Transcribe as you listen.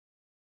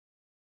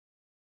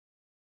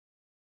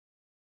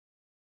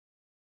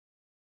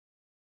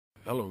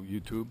Hello,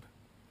 YouTube.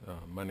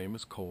 My name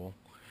is Cole,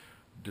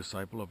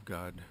 Disciple of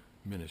God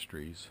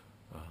Ministries.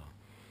 Uh,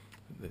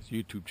 this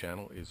YouTube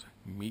channel is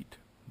Meet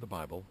the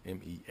Bible,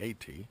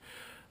 M-E-A-T.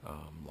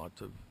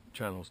 Lots of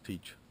channels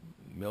teach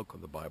milk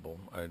of the Bible.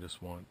 I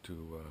just want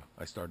to,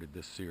 I started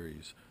this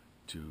series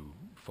to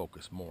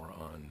focus more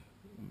on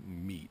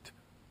meat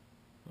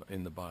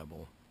in the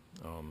Bible.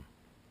 Um,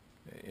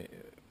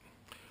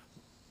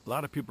 a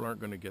lot of people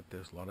aren't going to get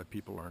this. A lot of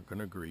people aren't going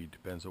to agree.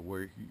 Depends on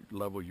where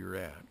level you're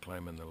at,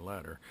 climbing the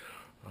ladder.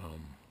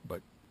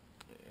 But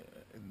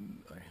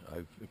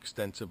I've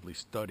extensively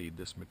studied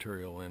this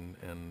material, and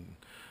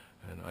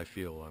I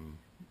feel I'm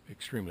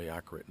extremely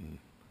accurate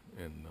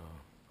in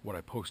what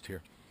I post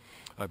here.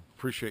 I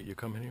appreciate you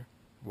coming here,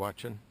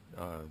 watching.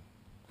 I'd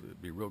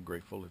be real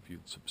grateful if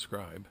you'd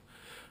subscribe.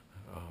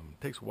 It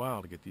takes a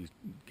while to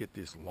get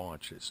this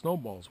launched. It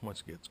snowballs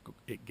once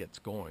it gets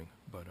going,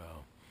 but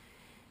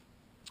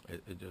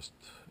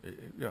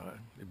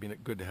it'd be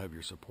good to have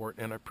your support,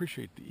 and I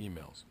appreciate the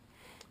emails.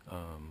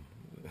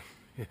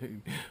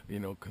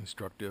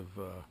 Constructive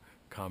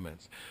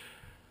comments.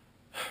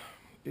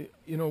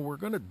 We're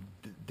going to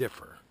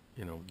differ.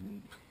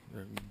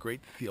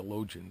 Great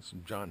theologians,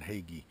 John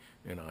Hagee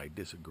and I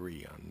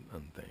disagree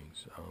on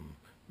things.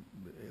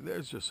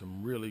 There's just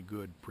some really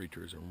good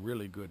preachers and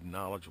really good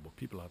knowledgeable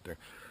people out there,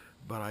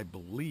 but I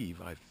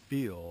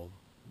feel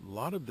a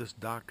lot of this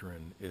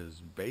doctrine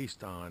is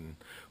based on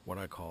what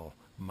I call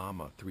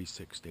Mama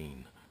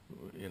 316.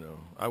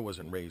 I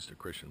wasn't raised a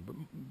Christian, but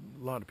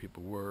a lot of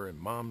people were, and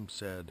Mom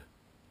said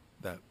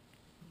that,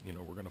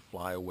 we're going to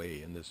fly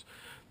away in this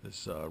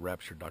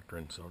rapture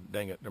doctrine. So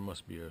dang it, there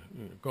must be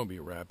going to be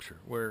a rapture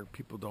where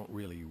people don't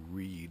really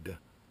read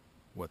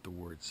what the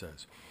Word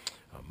says.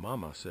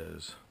 Mama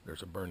says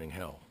there's a burning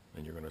hell,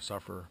 and you're going to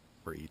suffer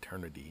for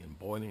eternity in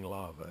boiling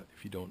lava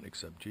if you don't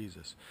accept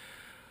Jesus.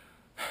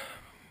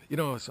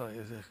 It's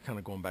kind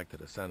of going back to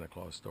the Santa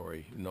Claus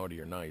story,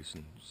 naughty or nice,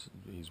 and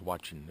he's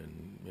watching,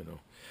 and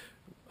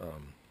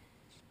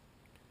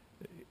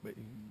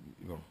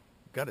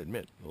got to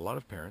admit, a lot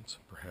of parents,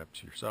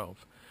 perhaps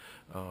yourself,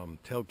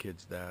 tell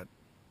kids that,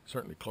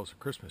 certainly close to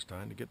Christmas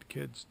time, to get the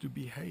kids to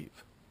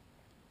behave.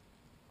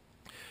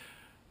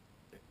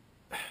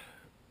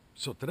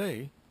 So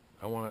today,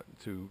 I want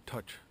to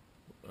touch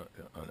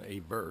on a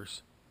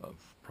verse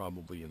of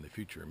probably in the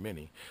future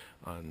many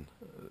on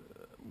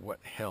what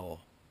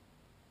hell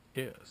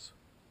is.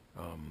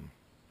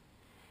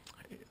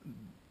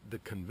 The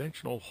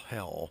conventional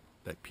hell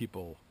that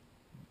people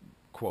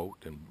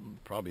quote and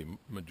probably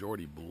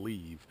majority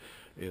believe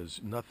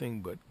is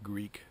nothing but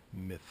Greek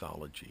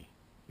mythology.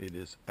 It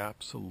is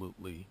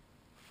absolutely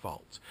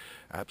false.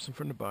 Absent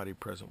from the body,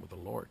 present with the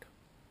Lord.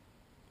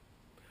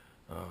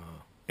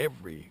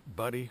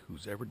 Everybody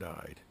who's ever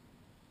died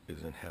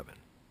is in heaven.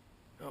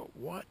 Now,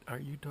 what are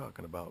you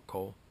talking about,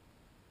 Cole?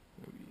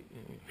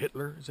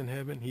 Hitler is in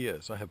heaven? He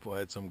is. I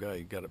had some guy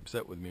who got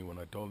upset with me when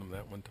I told him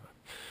that one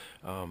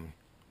time.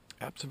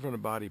 Absent from the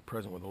body,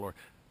 present with the Lord.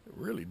 It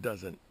really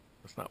doesn't.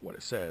 That's not what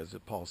it says.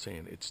 Paul's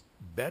saying it's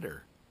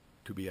better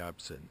to be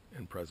absent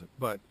and present.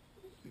 But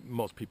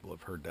most people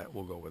have heard that.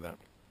 We'll go with that.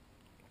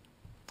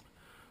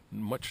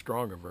 Much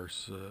stronger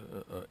verse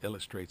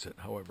illustrates it,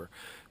 however.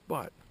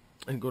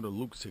 And go to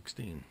Luke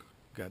 16.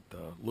 Got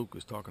Luke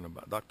is talking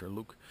about, Dr.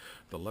 Luke,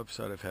 the left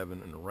side of heaven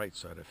and the right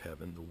side of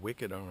heaven. The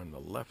wicked are on the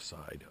left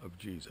side of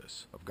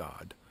Jesus, of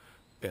God,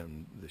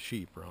 and the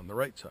sheep are on the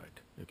right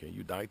side. Okay,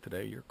 you die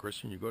today, you're a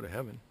Christian, you go to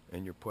heaven,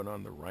 and you're put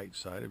on the right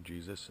side of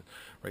Jesus,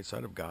 right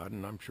side of God,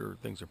 and I'm sure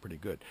things are pretty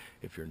good.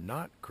 If you're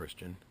not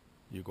Christian,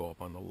 you go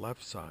up on the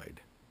left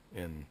side,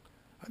 and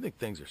I think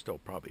things are still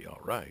probably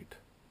all right.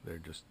 They're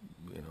just,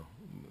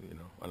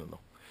 I don't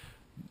know,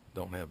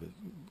 don't have as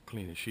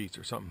clean as sheets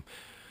or something.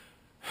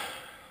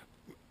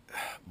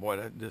 Boy,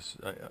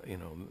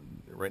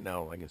 right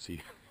now I can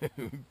see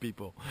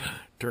people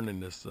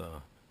turning the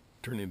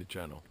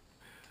channel.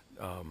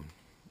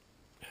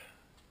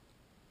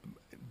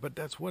 But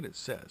that's what it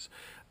says.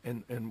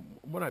 And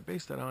what I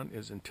base that on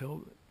is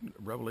until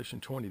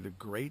Revelation 20, the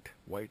great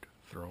white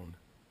throne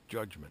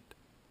judgment.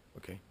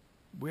 Okay?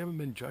 We haven't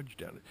been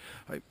judged at it.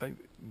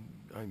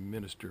 I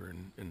minister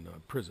in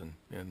prison,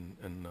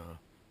 and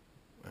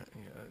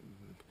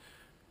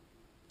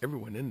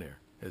everyone in there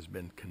has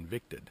been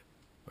convicted,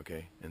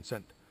 okay, and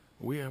sent.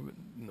 We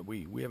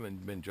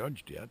haven't been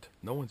judged yet.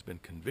 No one's been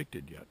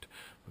convicted yet,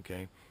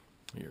 okay.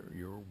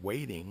 You're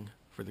waiting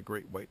for the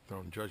great white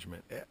throne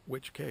judgment, at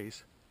which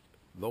case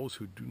those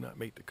who do not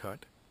make the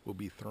cut will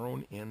be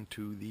thrown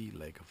into the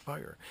lake of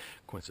fire.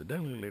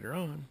 Coincidentally, later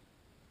on,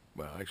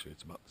 well, actually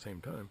it's about the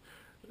same time,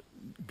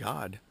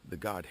 God, the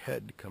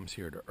Godhead, comes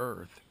here to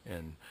earth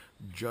and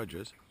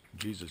judges.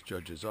 Jesus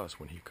judges us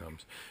when he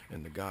comes,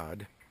 and the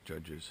God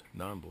judges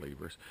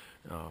non-believers.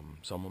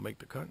 Some will make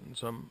the cut and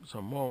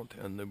some won't,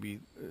 and they'll be,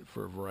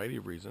 for a variety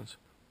of reasons,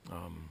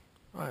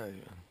 I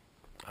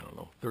don't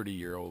know,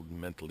 30-year-old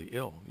mentally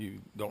ill.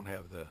 You don't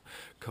have the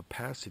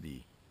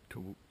capacity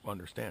to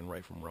understand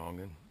right from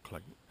wrong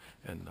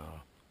and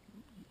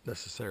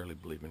necessarily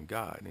believe in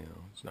God.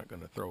 It's not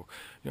going to throw,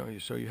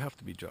 so you have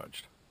to be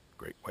judged.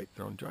 Great white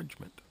throne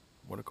judgment.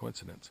 What a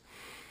coincidence.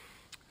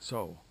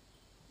 So,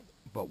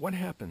 but what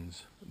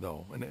happens,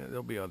 though, and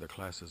there'll be other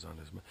classes on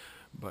this,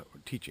 but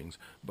teachings,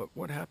 but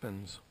what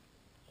happens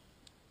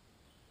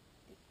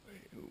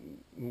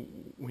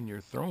when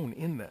you're thrown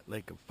in that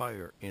lake of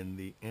fire in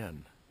the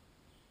end?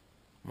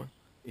 Well,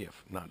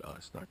 if not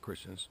us, not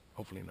Christians,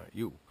 hopefully not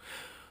you.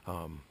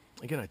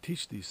 Again, I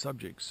teach these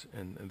subjects,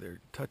 and they're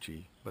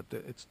touchy, but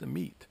it's the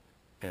meat.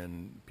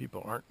 And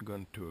people aren't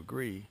going to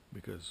agree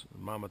because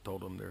Mama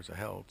told them there's a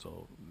hell,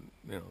 so,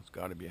 it's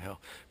got to be a hell.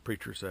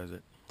 Preacher says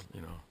it,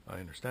 I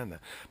understand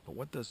that. But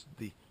what does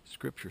the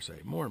Scripture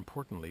say? More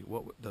importantly,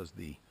 what does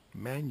the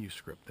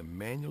manuscript, the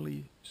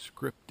manually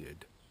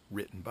scripted,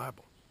 written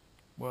Bible?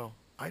 Well,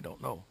 I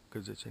don't know,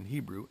 because it's in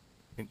Hebrew,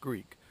 in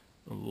Greek,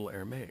 a little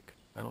Aramaic.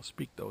 I don't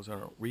speak those, I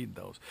don't read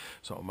those.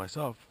 So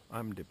myself,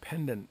 I'm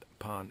dependent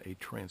upon a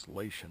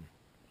translation.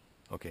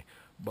 Okay,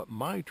 but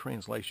my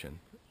translation,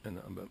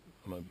 and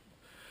I'm a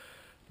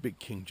big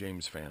King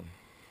James fan,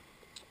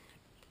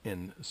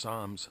 in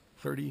Psalms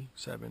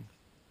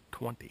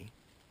 37:20,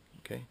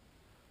 okay?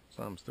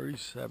 Psalms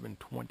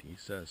 37:20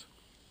 says,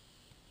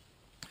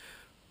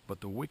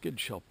 "But the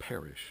wicked shall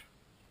perish,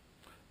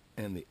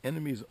 and the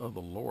enemies of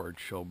the Lord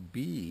shall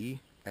be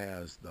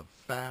as the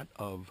fat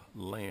of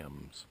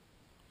lambs.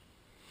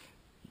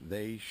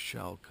 They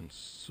shall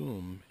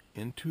consume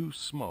into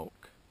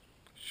smoke,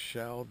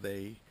 shall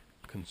they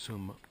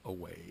consume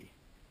away."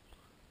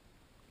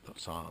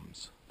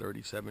 Psalms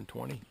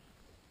 37:20,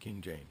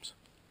 King James.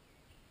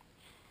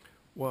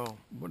 Well,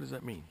 what does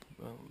that mean?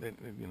 Well,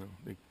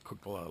 they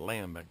cooked a lot of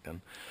lamb back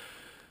then,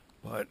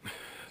 but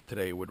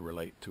today it would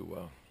relate to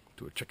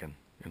a chicken,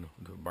 to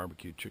a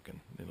barbecued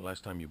chicken. And the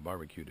last time you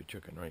barbecued a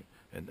chicken, right?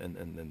 And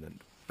then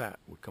fat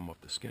would come off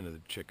the skin of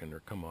the chicken or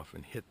come off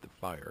and hit the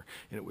fire,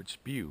 and it would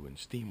spew and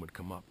steam would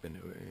come up. And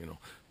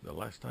the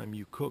last time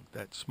you cooked,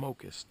 that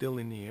smoke is still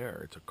in the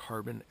air. It's a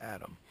carbon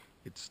atom.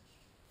 It's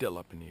still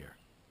up in the air.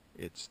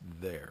 It's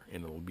there,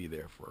 and it'll be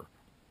there for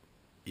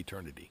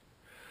eternity.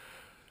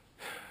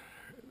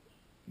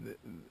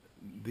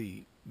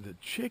 The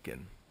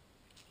chicken,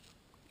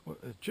 well,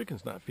 the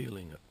chicken's not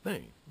feeling a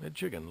thing. That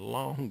chicken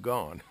long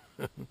gone.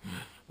 The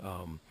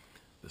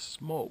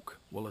smoke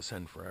will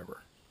ascend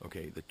forever.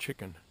 Okay, the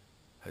chicken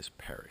has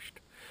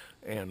perished,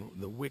 and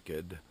the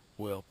wicked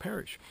will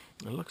perish.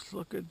 And let's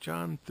look at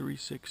John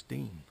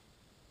 3:16.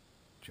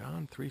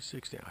 John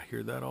 3:16. I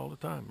hear that all the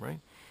time,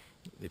 right?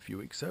 If you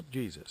accept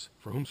Jesus,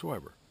 for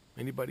whomsoever,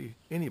 anybody,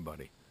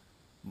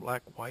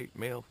 black, white,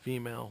 male,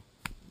 female,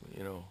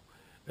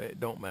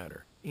 it don't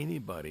matter.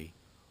 Anybody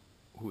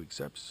who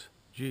accepts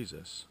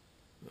Jesus,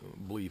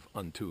 believe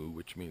unto,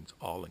 which means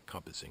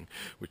all-encompassing,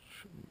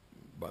 which,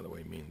 by the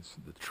way, means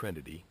the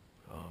Trinity,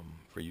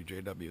 for you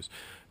JWs.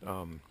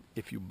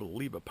 If you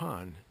believe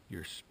upon,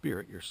 your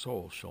spirit, your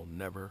soul shall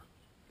never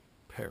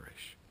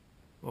perish.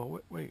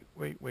 Well, wait.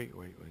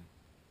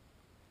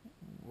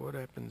 What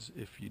happens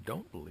if you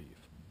don't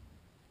believe?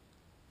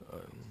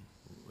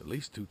 At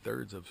least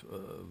 2/3 of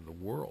the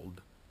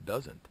world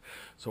doesn't.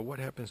 So what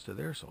happens to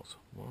their souls?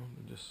 Well,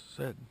 I just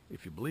said,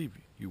 if you believe,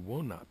 you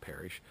will not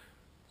perish.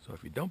 So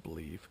if you don't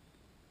believe,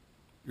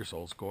 your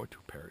soul's going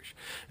to perish.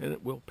 And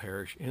it will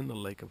perish in the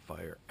lake of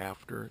fire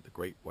after the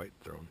great white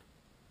throne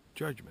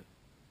judgment.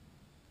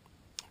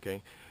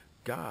 Okay?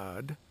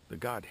 God, the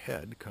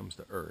Godhead, comes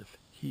to earth.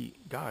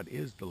 God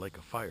is the lake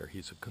of fire.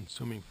 He's a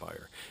consuming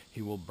fire.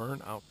 He will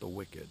burn out the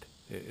wicked.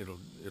 It'll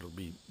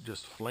be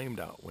just flamed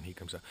out when he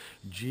comes out.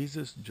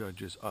 Jesus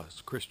judges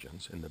us,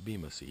 Christians, in the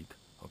Bema seat.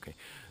 Okay,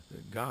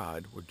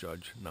 God will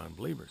judge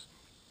non-believers.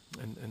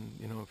 And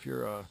if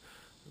you're a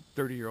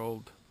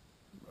 30-year-old,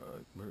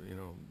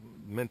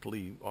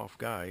 mentally off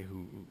guy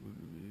who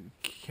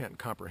can't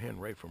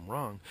comprehend right from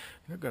wrong,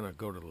 you're going to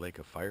go to the lake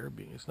of fire.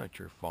 It's not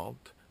your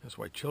fault. That's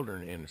why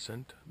children are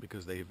innocent,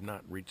 because they have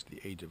not reached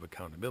the age of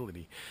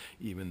accountability.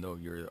 Even though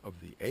you're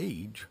of the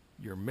age,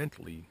 you're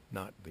mentally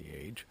not the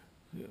age.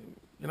 You're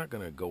not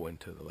going to go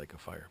into the lake of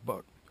fire.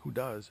 But who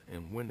does,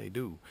 and when they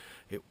do,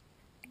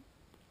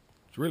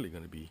 it's really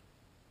going to be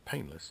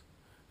painless.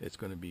 It's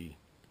going to be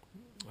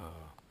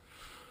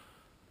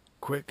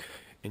quick,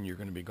 and you're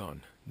going to be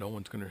gone. No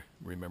one's going to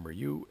remember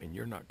you, and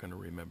you're not going to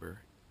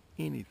remember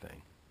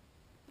anything.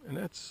 And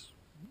that's,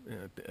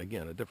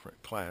 again, a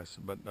different class,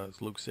 but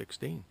it's Luke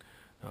 16.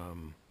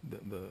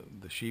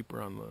 The sheep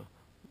are on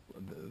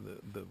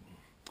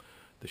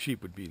the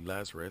sheep would be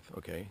Lazarus,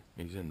 okay?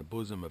 He's in the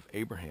bosom of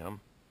Abraham,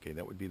 okay?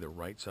 That would be the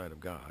right side of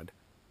God.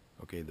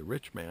 Okay, the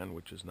rich man,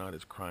 which is not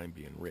his crime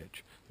being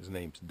rich. His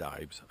name's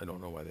Dives. I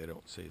don't know why they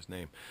don't say his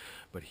name.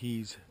 But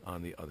he's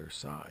on the other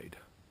side,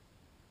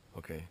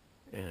 okay?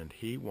 And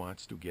he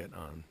wants to get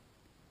on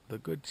the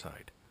good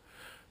side.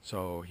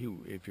 So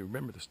if you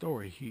remember the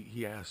story,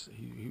 he asks,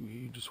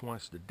 he just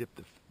wants to dip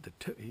the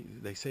tip.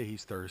 They say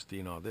he's thirsty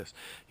and all this.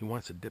 He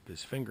wants to dip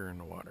his finger in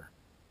the water.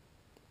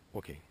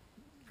 Okay,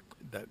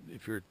 that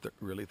if you're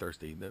really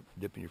thirsty, that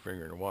dipping your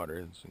finger in the water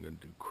isn't going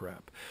to do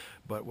crap.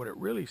 But what it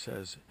really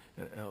says,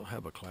 and I'll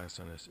have a class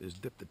on this, is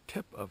dip the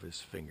tip of his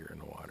finger in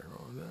the water.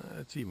 Oh,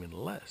 that's even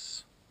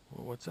less.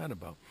 Well, what's that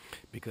about?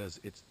 Because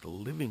it's the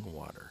living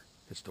water.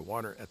 It's the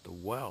water at the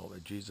well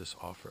that Jesus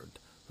offered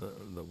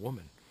the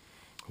woman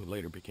who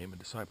later became a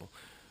disciple.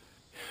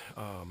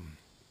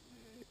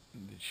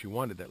 She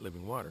wanted that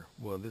living water.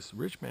 Well, this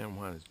rich man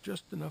wanted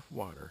just enough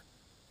water,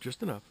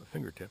 just enough, a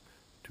fingertip,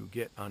 to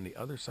get on the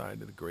other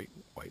side of the Great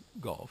White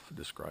Gulf,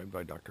 described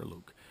by Dr.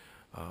 Luke.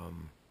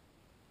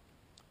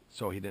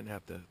 So he didn't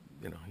have to,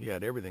 he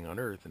had everything on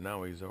earth, and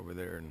now he's over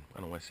there in,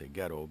 I don't want to say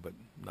ghetto, but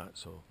not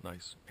so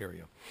nice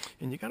area.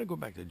 And you got to go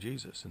back to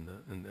Jesus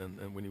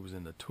and when he was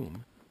in the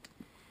tomb,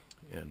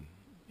 and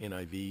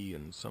NIV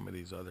and some of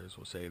these others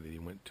will say that he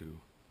went to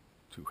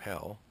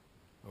hell.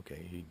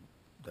 Okay,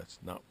 that's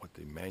not what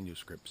the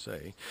manuscripts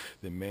say.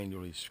 The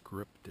manually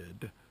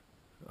scripted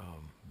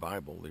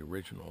Bible, the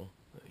original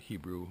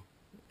Hebrew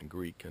and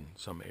Greek and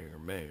some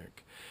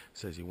Aramaic,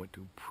 says he went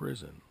to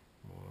prison.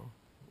 Well,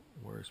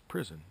 where's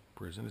prison?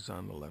 Prison is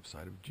on the left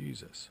side of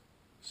Jesus.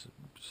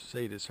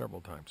 Say this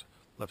several times.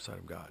 Left side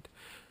of God.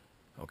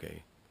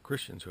 Okay,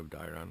 Christians who have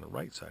died are on the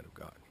right side of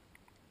God.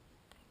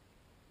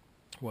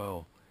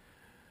 Well,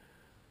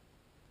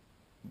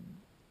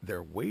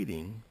 they're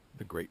waiting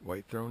the great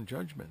white throne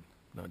judgment.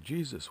 Now,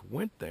 Jesus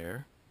went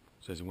there.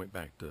 Says he went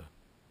back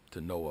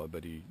to Noah,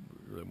 but he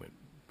really went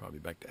probably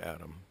back to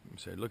Adam. He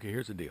said, look,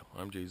 here's the deal.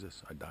 I'm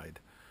Jesus. I died.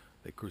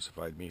 They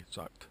crucified me. It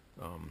sucked.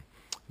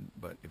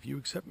 But if you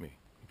accept me,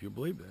 if you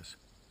believe this,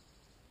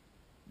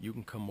 you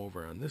can come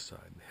over on this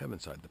side, the heaven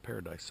side, the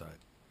paradise side.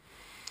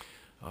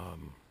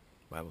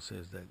 Bible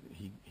says that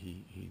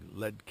he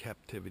led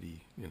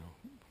captivity,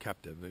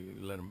 captive. He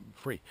let them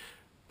free.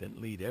 Didn't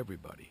lead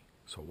everybody.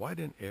 So why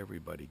didn't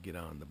everybody get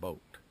on the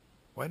boat?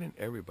 Why didn't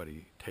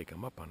everybody take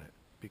him up on it?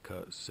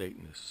 Because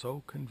Satan is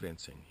so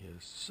convincing. He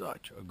is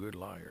such a good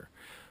liar,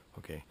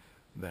 okay,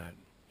 that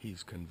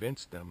he's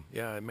convinced them,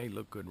 yeah, it may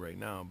look good right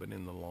now, but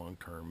in the long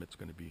term, it's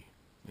going to be,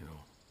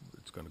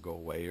 it's going to go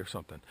away or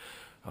something.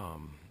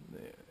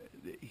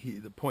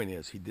 The point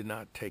is, he did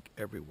not take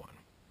everyone.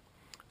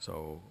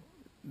 So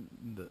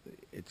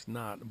it's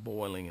not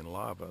boiling in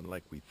lava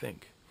like we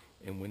think.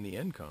 And when the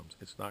end comes,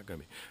 it's not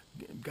going to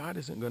be. God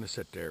isn't going to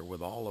sit there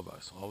with all of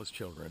us, all his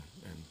children,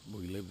 and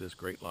we live this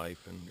great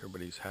life, and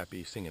everybody's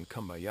happy singing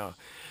Kumbaya.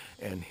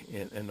 And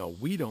no,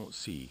 we don't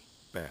see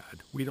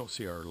bad. We don't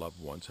see our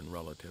loved ones and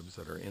relatives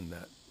that are in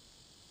that,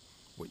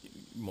 what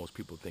most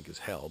people think is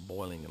hell,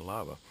 boiling in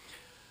lava.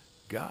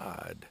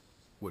 God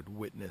would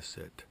witness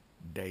it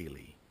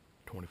daily,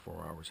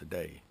 24 hours a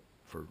day,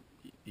 for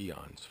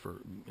eons, for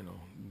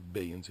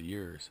billions of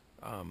years.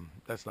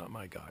 That's not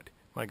my God.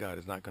 My God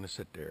is not going to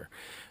sit there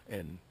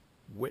and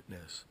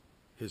witness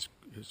his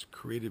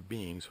creative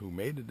beings who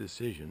made a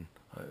decision,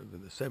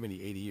 the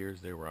 70, 80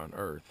 years they were on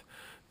earth,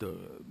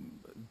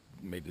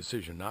 made a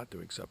decision not to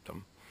accept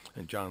them.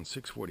 And John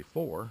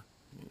 6:44,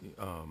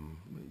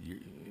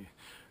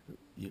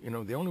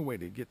 the only way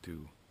to get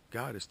to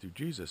God is through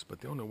Jesus,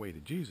 but the only way to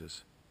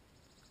Jesus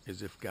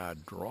is if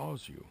God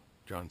draws you.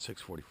 John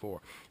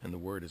 6:44, and the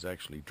word is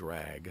actually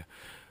drag,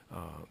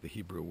 the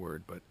Hebrew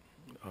word, but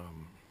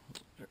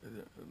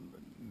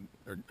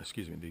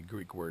the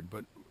Greek word,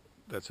 but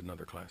that's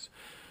another class.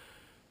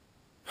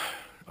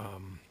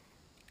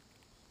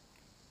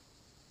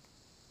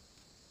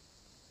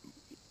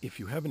 If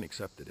you haven't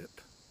accepted it,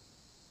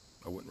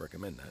 I wouldn't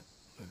recommend that.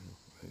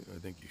 I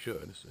think you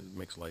should. It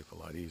makes life a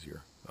lot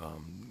easier.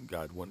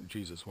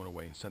 Jesus went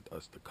away and sent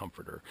us the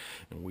Comforter,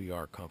 and we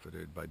are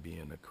comforted by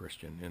being a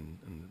Christian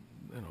in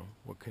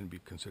what can be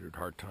considered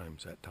hard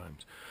times at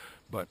times.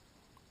 But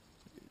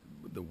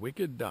the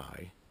wicked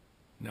die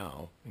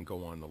now and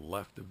go on the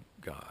left of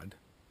God.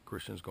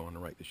 Christians go on the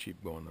right. The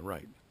sheep go on the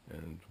right.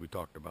 And we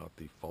talked about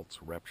the false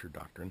rapture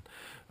doctrine,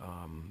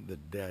 the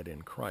dead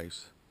in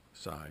Christ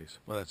size.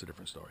 Well, that's a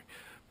different story.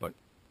 But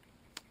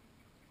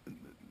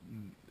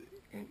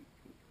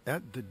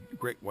at the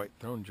great white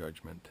throne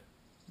judgment,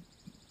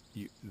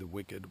 the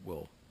wicked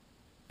will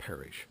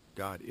perish.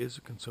 God is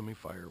a consuming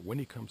fire. When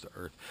he comes to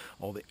earth,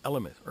 all the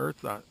elements,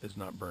 earth is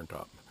not burnt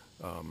up.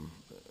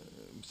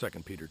 2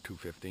 Peter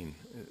 2:15,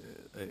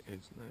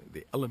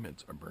 the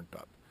elements are burnt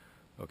up,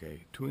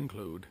 okay, to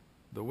include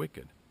the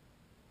wicked.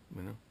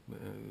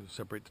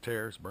 Separate the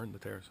tares, burn the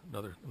tares.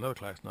 Another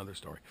class, another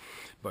story.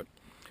 But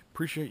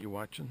appreciate you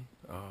watching.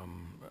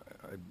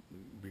 I'd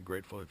be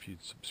grateful if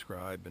you'd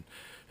subscribe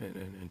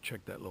and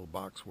check that little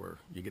box where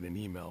you get an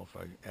email if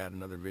I add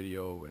another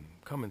video, and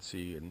come and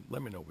see and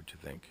let me know what you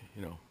think.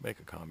 Make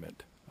a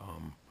comment.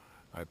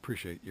 I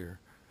appreciate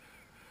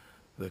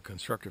the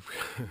constructive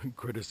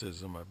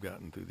criticism I've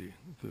gotten through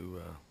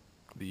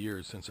the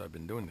years since I've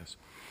been doing this.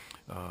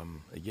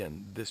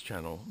 Again, this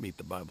channel, Meet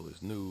the Bible,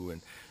 is new,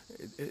 and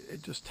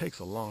it just takes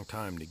a long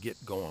time to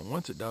get going.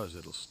 Once it does,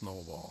 it'll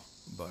snowball.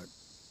 But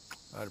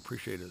I'd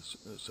appreciate a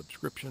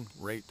subscription,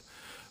 rate,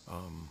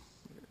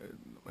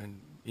 and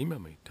email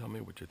me. Tell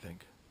me what you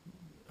think.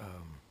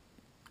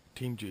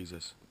 Team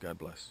Jesus, God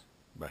bless.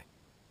 Bye.